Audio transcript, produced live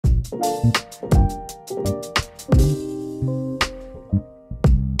Good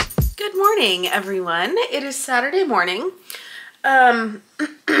morning, everyone. It is Saturday morning.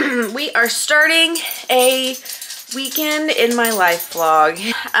 We are starting a weekend in my life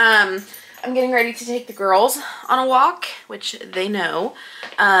vlog. I'm getting ready to take the girls on a walk, which they know.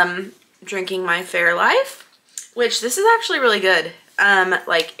 Drinking my Fairlife, which this is actually really good.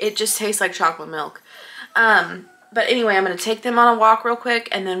 Like it just tastes like chocolate milk. But anyway, I'm gonna take them on a walk real quick,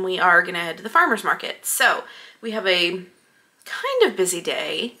 and then we are gonna head to the farmer's market. So we have a kind of busy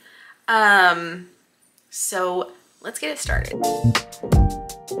day. So let's get it started.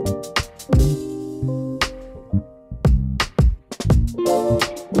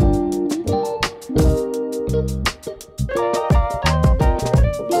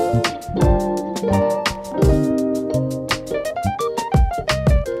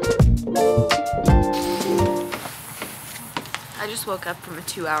 I just woke up from a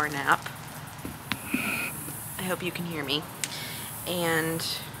 2-hour nap. I hope you can hear me. And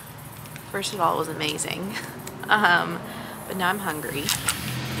first of all, it was amazing. But now I'm hungry.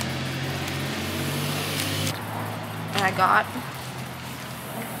 And I got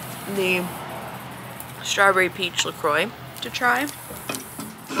the strawberry peach Lacroix to try.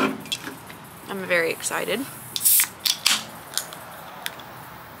 I'm very excited.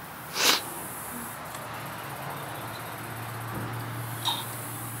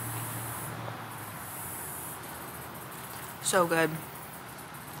 So good.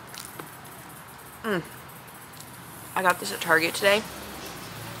 I got this at Target today.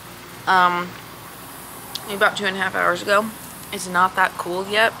 Maybe about 2.5 hours ago. It's not that cool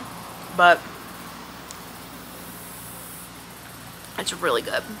yet, but it's really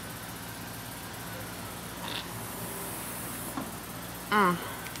good. I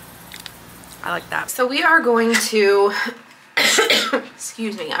like that. So we are going to,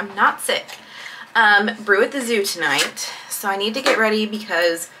 excuse me, I'm not sick, brew at the zoo tonight. So I need to get ready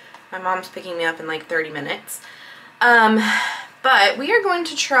because my mom's picking me up in like 30 minutes. But we are going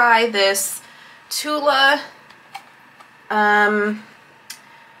to try this Tula, what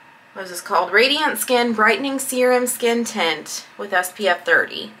is this called? Radiant Skin Brightening Serum Skin Tint with SPF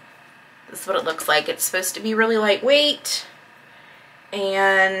 30. This is what it looks like. It's supposed to be really lightweight,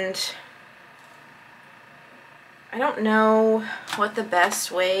 and I don't know what the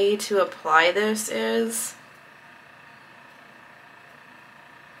best way to apply this is.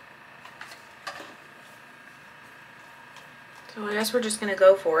 So I guess we're just gonna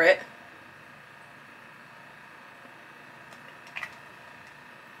go for it.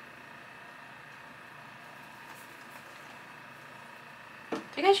 I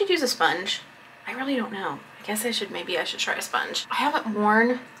think I should use a sponge. I really don't know. I guess maybe I should try a sponge. I haven't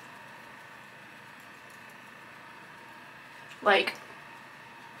worn like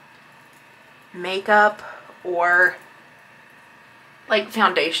makeup or like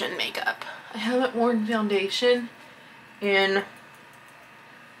foundation makeup. I haven't worn foundation in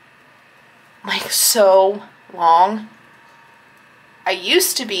like so long. I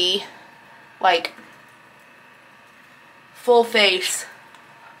used to be like full face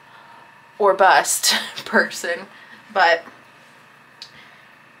or bust person, but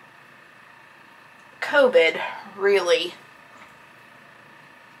COVID really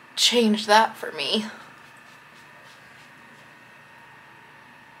changed that for me.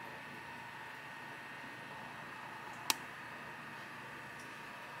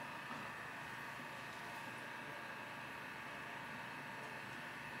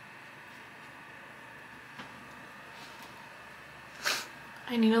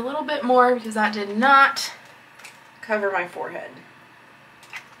 I need a little bit more because that did not cover my forehead.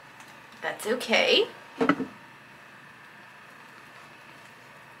 That's okay. And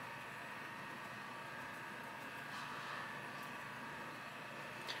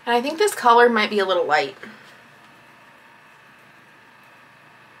I think this color might be a little light.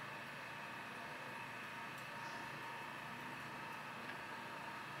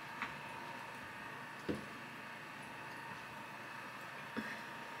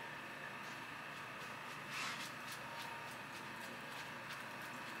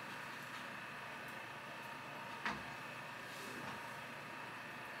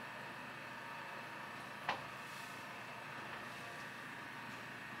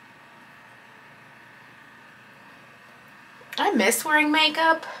 I miss wearing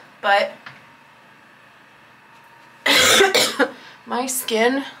makeup, but my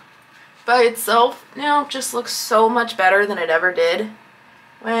skin by itself now just looks so much better than it ever did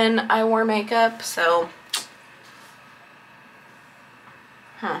when I wore makeup, so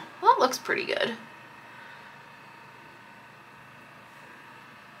well, that looks pretty good.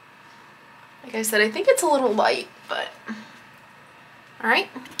 Like I said, I think it's a little light, but all right,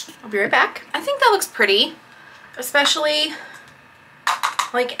 I'll be right back. I think that looks pretty, especially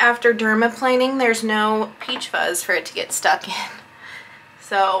like after dermaplaning, there's no peach fuzz for it to get stuck in.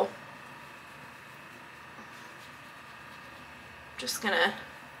 So just gonna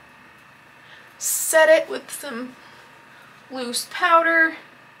set it with some loose powder.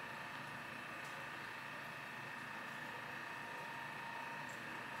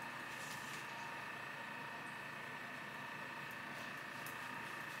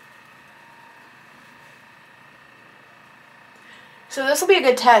 So this will be a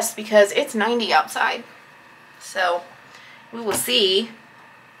good test because it's 90 outside. So we will see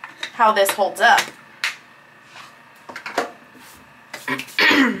how this holds up.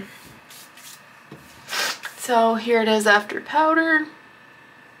 So here it is after powder.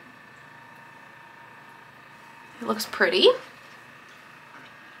 It looks pretty.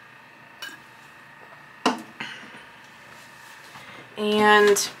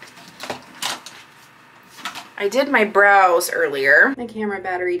 And I did my brows earlier. My camera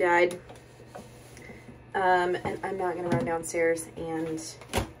battery died. And I'm not gonna run downstairs and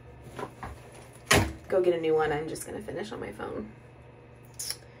go get a new one. I'm just gonna finish on my phone.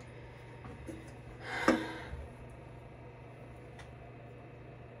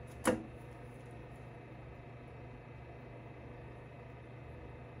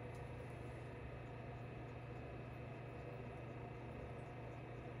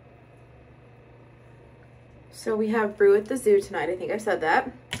 So we have brew at the zoo tonight. I think I said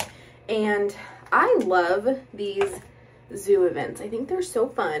that. And I love these zoo events. I think they're so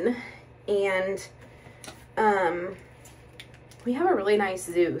fun. And we have a really nice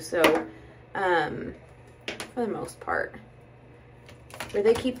zoo. So for the most part, where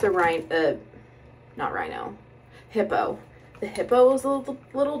they keep the not rhino, hippo. The hippo is a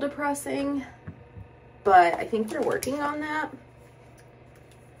little depressing, but I think they're working on that.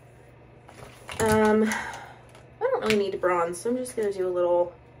 I don't really need bronze, so I'm just going to do a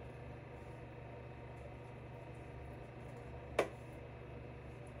little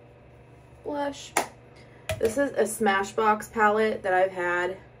blush. This is a Smashbox palette that I've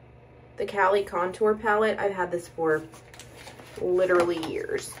had, the Cali Contour palette. I've had this for literally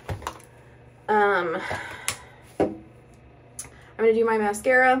years. I'm going to do my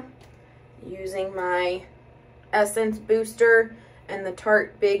mascara using my Essence Booster and the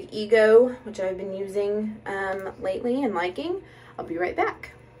Tarte Big Ego, which I've been using lately and liking. I'll be right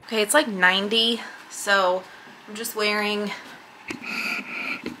back. Okay, it's like 90, so I'm just wearing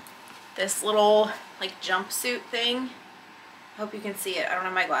this little like jumpsuit thing. I hope you can see it. I don't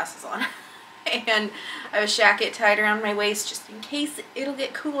have my glasses on. And I have a shacket tied around my waist just in case it'll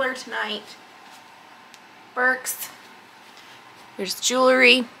get cooler tonight. Burks. Here's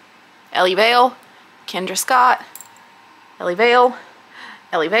jewelry. Ellie Vale. Kendra Scott. Ellie Vale,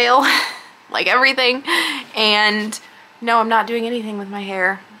 like everything. And no, I'm not doing anything with my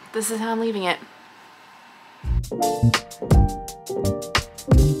hair. This is how I'm leaving it.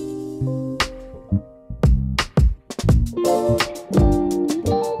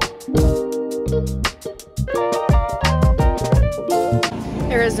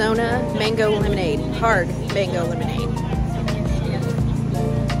 Arizona mango lemonade, hard mango lemonade.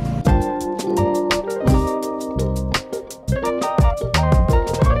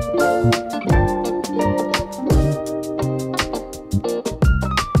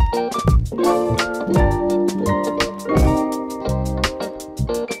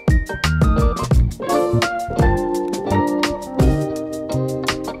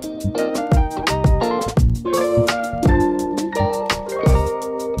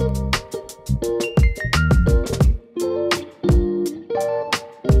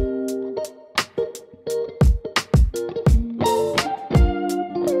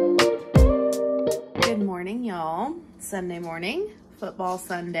 Sunday morning, football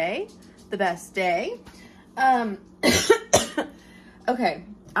Sunday, the best day. Okay,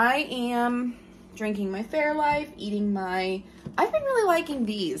 I am drinking my Fairlife, eating my, I've been really liking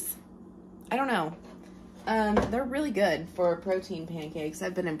these. I don't know. They're really good for protein pancakes.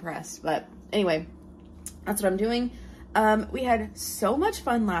 I've been impressed, but anyway, that's what I'm doing. We had so much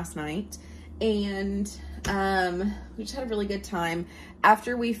fun last night, and we just had a really good time.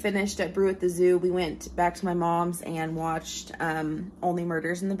 After we finished at Brew at the Zoo, we went back to my mom's and watched Only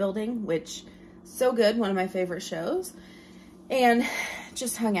Murders in the Building, which so good, one of my favorite shows, and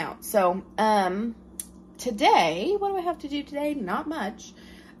just hung out. So today, what do I have to do today? Not much.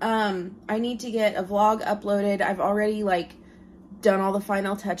 I need to get a vlog uploaded. I've already like done all the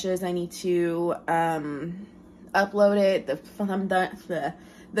final touches. I need to upload it, the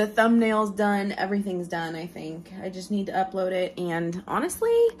The thumbnail's done, everything's done, I think. I just need to upload it, and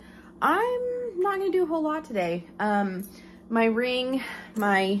honestly, I'm not gonna do a whole lot today. My ring,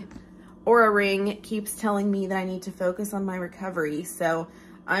 my Aura ring keeps telling me that I need to focus on my recovery, so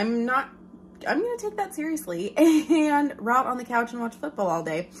I'm gonna take that seriously and rot on the couch and watch football all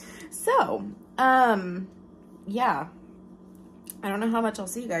day. So, yeah. I don't know how much I'll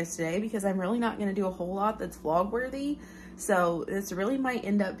see you guys today because I'm really not gonna do a whole lot that's vlog worthy. So this really might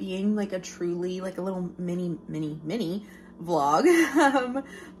end up being like a truly, like a little mini vlog.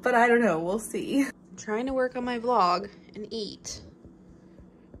 But I don't know, we'll see. I'm trying to work on my vlog and eat.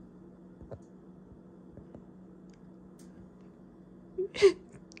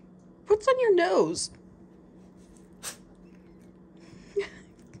 What's on your nose?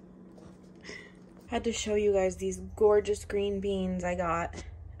 Had to show you guys these gorgeous green beans I got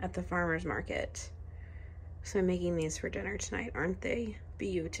at the farmer's market. So I'm making these for dinner tonight. Aren't they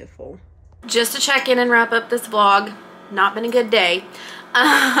beautiful? Just to check in and wrap up this vlog. Not been a good day.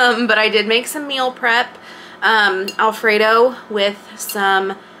 But I did make some meal prep. Alfredo with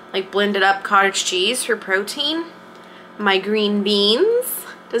some like blended up cottage cheese for protein. My green beans.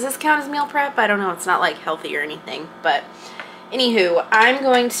 Does this count as meal prep? I don't know. It's not like healthy or anything. But anywho, I'm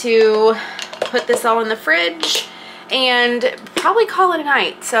going to put this all in the fridge and probably call it a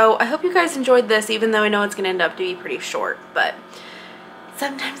night. So I hope you guys enjoyed this, even though I know it's going to end up to be pretty short. But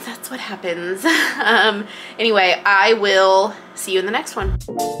sometimes that's what happens. Anyway, I will see you in the next one.